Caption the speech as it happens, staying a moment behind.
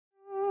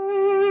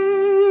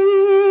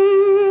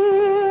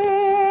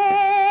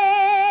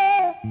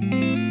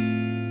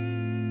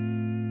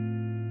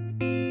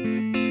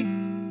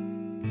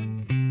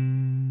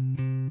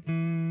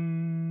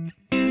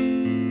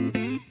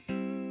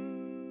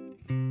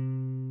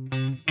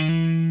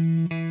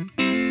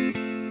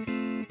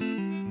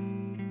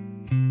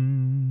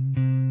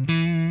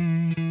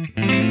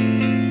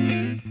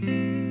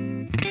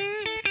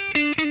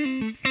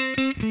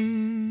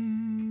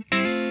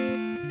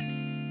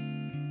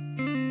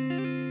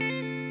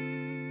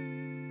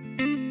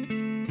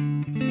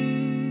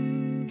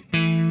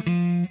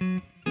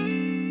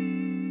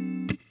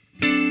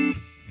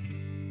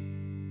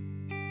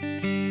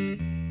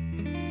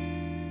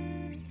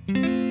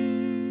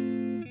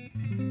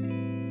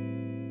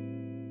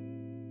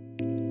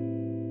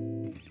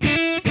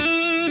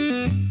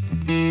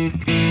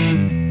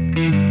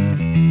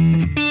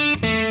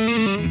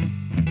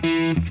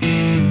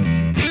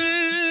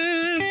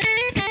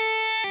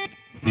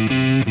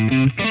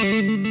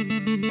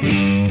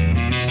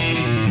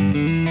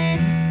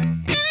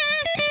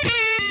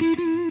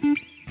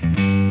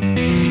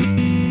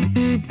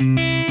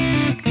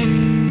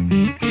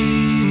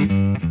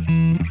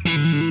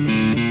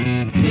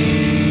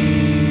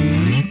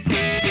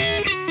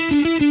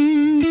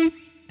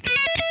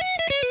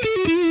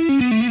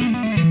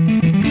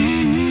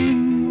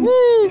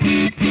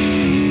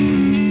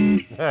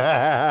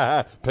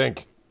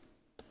pink.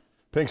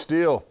 Pink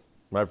steel,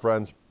 my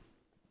friends.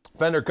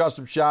 Fender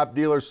Custom Shop,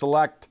 Dealer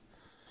Select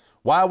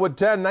Wildwood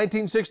 10,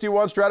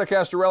 1961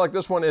 Stratocaster Relic.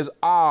 This one is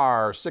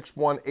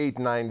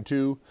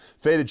R61892.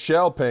 Faded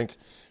shell pink.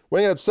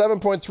 Weighing at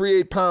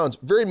 7.38 pounds.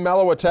 Very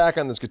mellow attack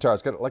on this guitar.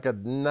 It's got like a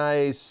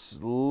nice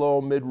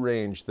low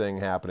mid-range thing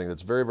happening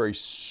that's very, very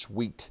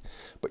sweet,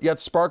 but yet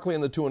sparkly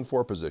in the 2 and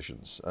 4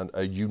 positions. And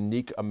a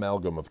unique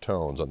amalgam of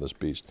tones on this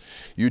beast.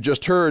 You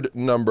just heard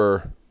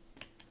number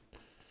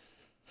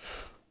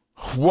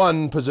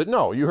 1 position.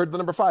 No, you heard the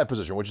number 5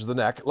 position, which is the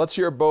neck. Let's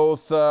hear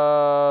both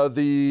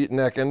the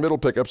neck and middle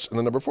pickups in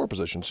the number 4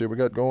 position. See what we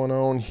got going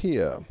on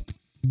here.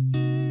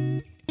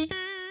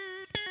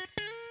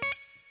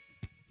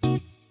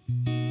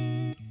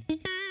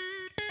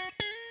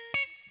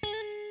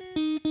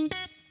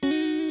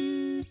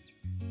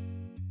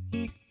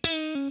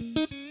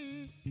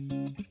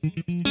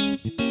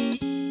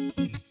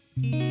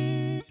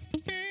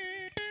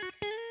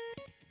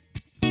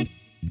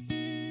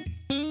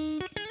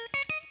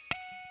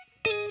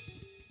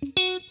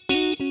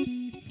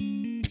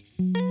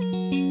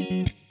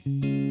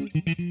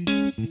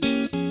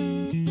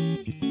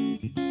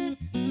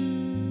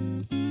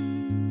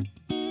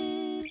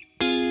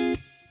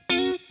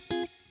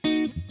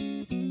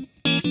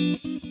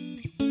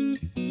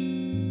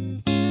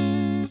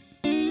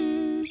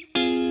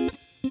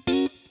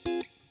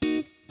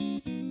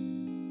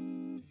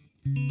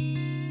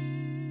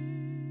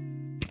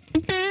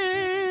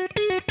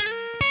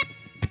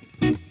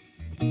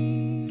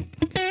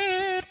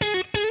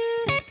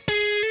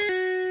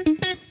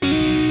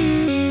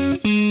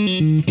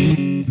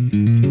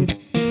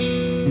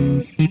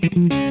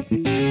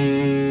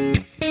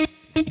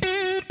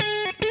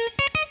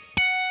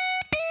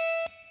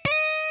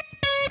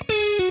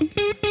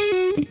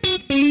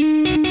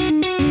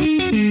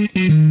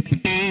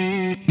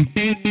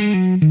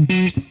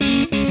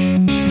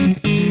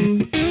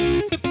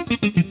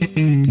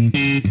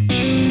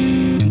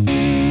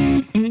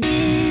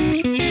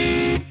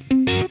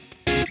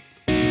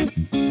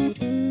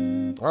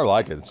 I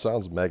like it. It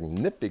sounds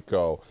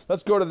magnifico.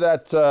 Let's go to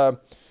that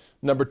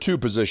number 2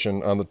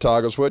 position on the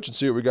toggle switch and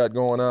see what we got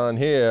going on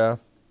here.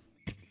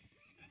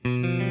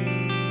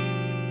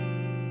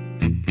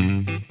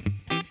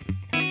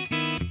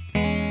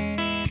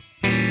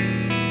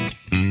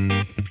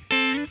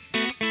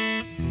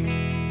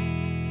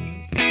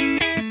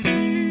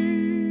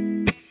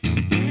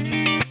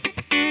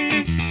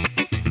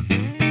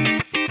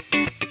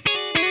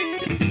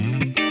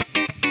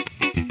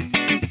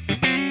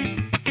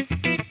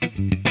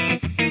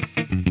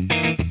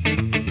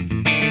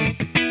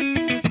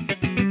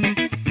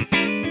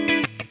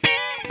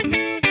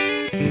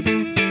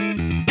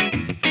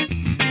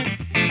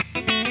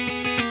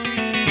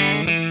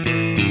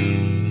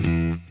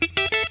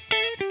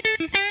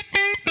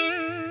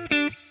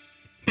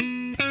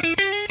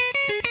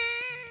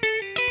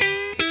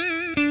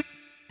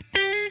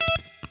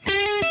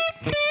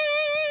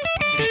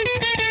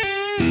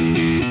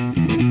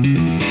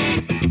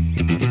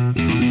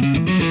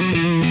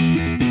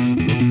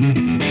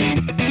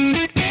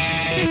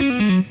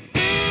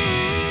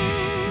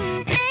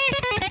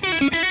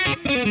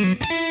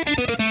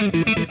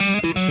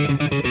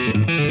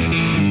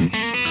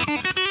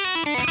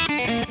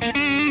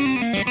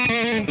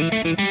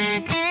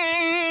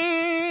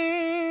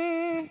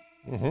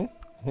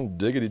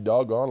 Diggity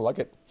doggone, like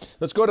it.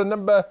 Let's go to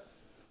number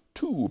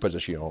 2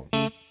 position.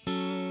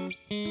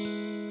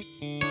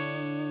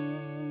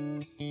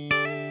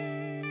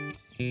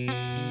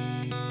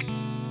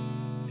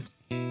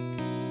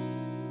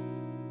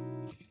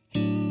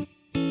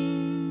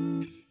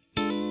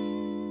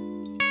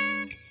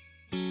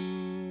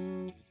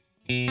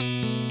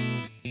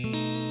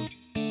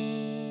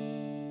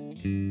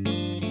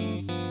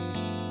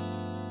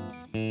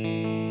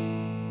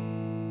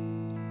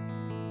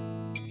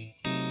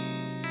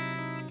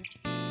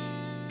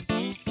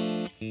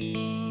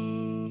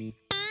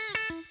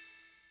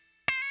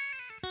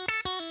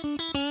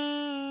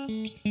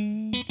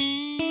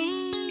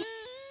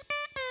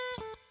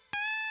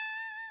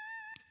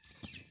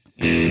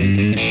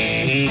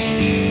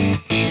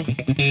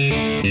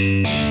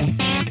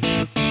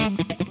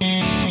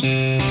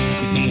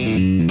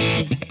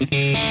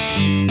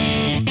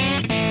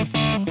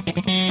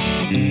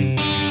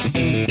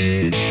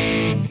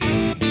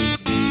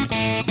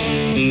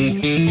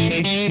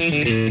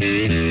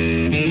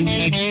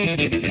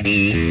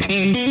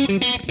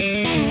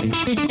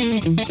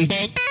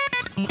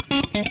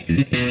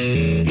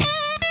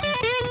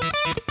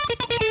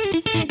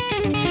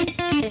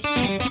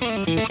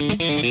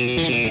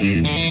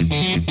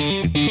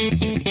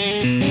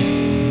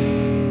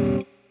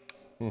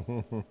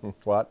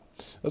 Flat.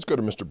 Let's go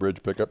to Mr.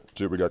 Bridge pickup,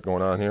 see what we got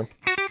going on here.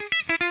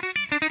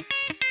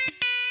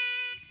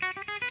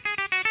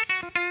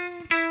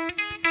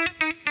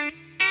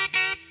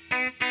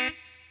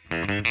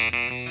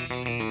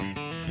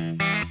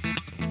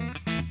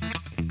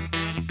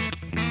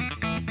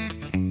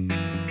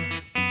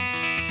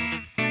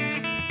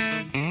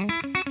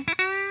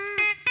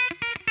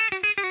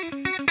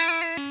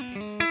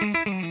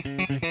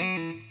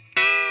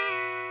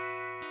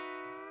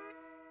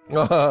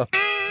 Oh.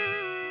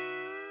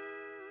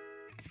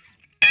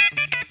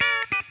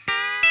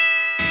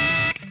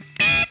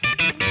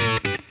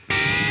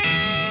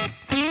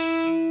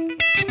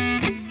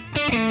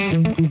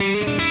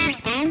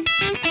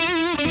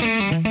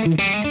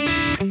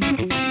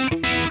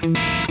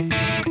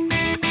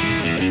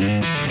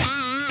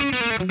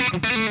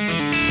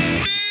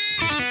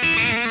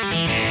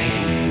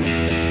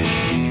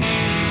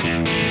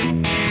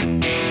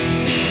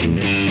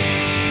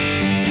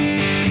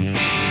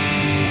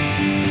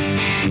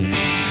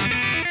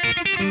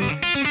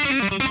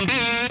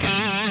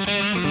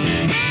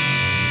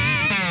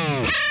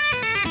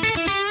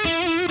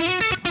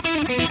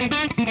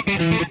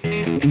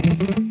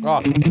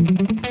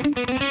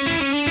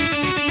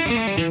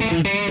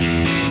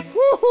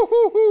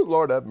 Woo-hoo-hoo-hoo.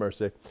 Lord have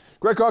mercy.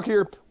 Greg Cook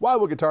here.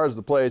 Wildwood Guitars is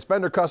the place.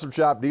 Fender Custom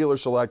Shop, Dealer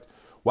Select,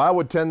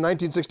 Wildwood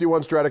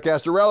 1961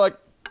 Stratocaster Relic.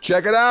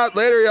 Check it out.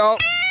 Later, y'all.